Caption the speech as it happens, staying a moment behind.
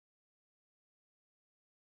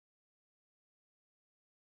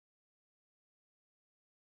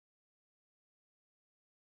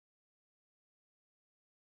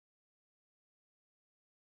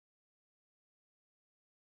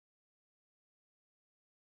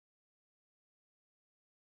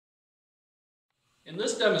In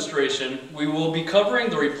this demonstration, we will be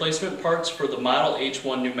covering the replacement parts for the Model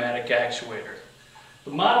H-1 pneumatic actuator.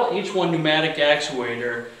 The Model H-1 pneumatic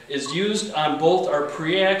actuator is used on both our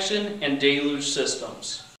pre-action and deluge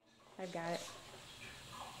systems. I've got it.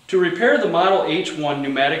 To repair the Model H-1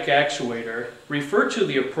 pneumatic actuator, refer to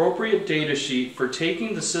the appropriate data sheet for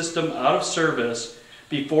taking the system out of service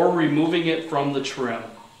before removing it from the trim.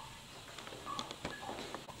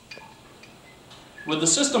 With the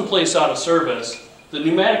system placed out of service, the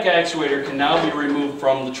pneumatic actuator can now be removed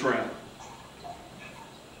from the trim.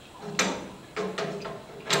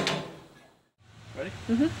 Ready?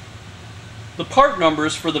 Mm-hmm. The part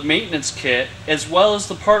numbers for the maintenance kit, as well as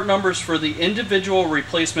the part numbers for the individual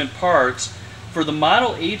replacement parts for the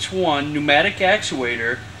Model H-1 pneumatic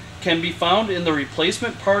actuator, can be found in the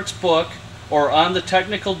replacement parts book or on the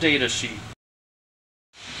technical data sheet.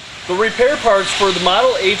 The repair parts for the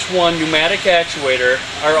Model H-1 pneumatic actuator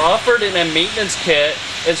are offered in a maintenance kit,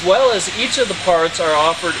 as well as each of the parts are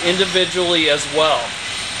offered individually as well.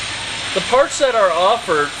 The parts that are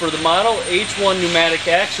offered for the Model H-1 pneumatic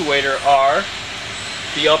actuator are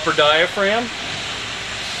the upper diaphragm,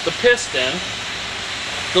 the piston,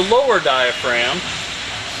 the lower diaphragm,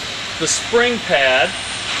 the spring pad,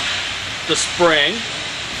 the spring,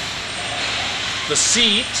 the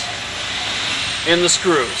seat, and the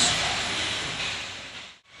screws.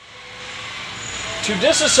 To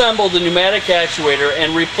disassemble the pneumatic actuator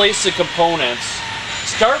and replace the components,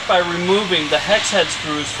 start by removing the hex head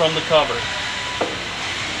screws from the cover.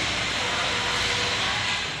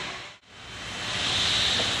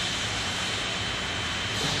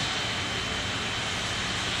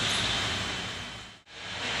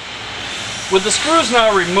 With the screws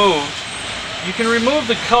now removed, you can remove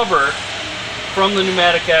the cover from the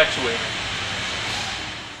pneumatic actuator.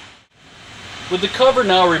 With the cover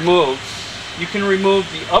now removed, you can remove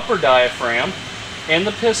the upper diaphragm and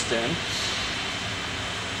the piston,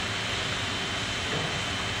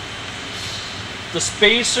 the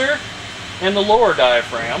spacer and the lower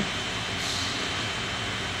diaphragm,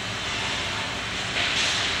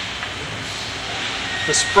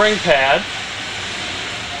 the spring pad,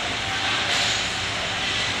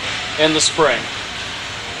 and the spring.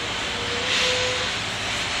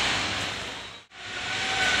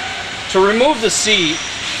 To remove the seat,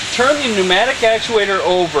 turn the pneumatic actuator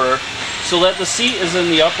over so that the seat is in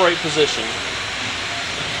the upright position.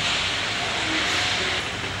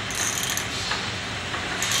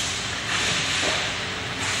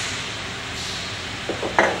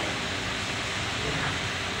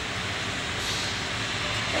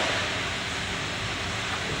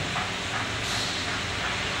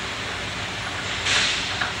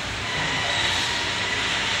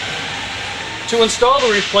 To install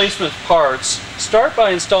the replacement parts, start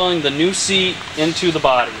by installing the new seat into the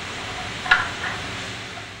body.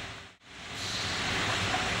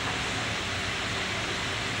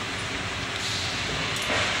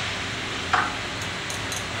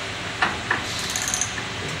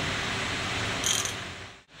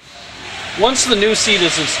 Once the new seat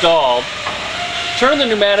is installed, turn the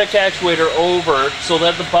pneumatic actuator over so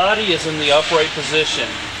that the body is in the upright position.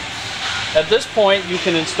 At this point, you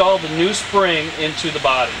can install the new spring into the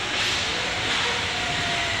body.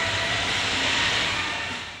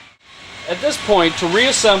 At this point, to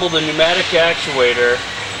reassemble the pneumatic actuator,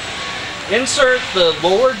 insert the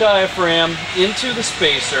lower diaphragm into the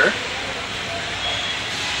spacer,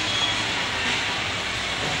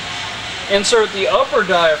 insert the upper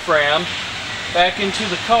diaphragm back into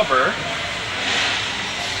the cover,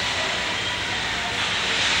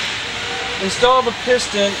 install the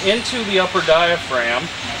piston into the upper diaphragm,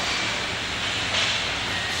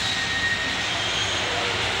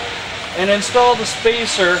 and install the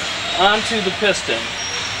spacer onto the piston.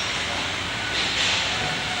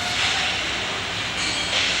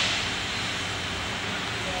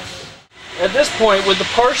 At this point, with the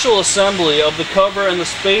partial assembly of the cover and the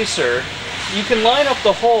spacer, you can line up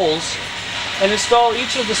the holes and install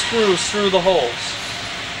each of the screws through the holes.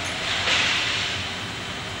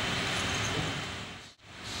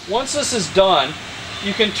 Once this is done,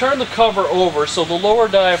 you can turn the cover over so the lower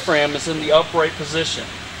diaphragm is in the upright position.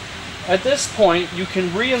 At this point, you can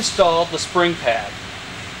reinstall the spring pad.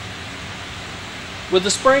 With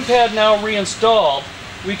the spring pad now reinstalled,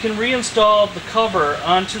 we can reinstall the cover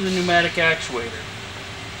onto the pneumatic actuator.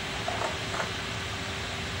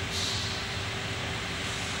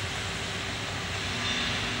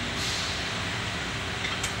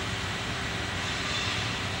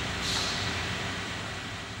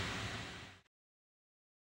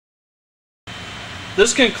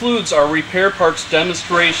 This concludes our repair parts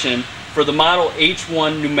demonstration for the Model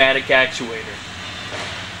H-1 pneumatic actuator.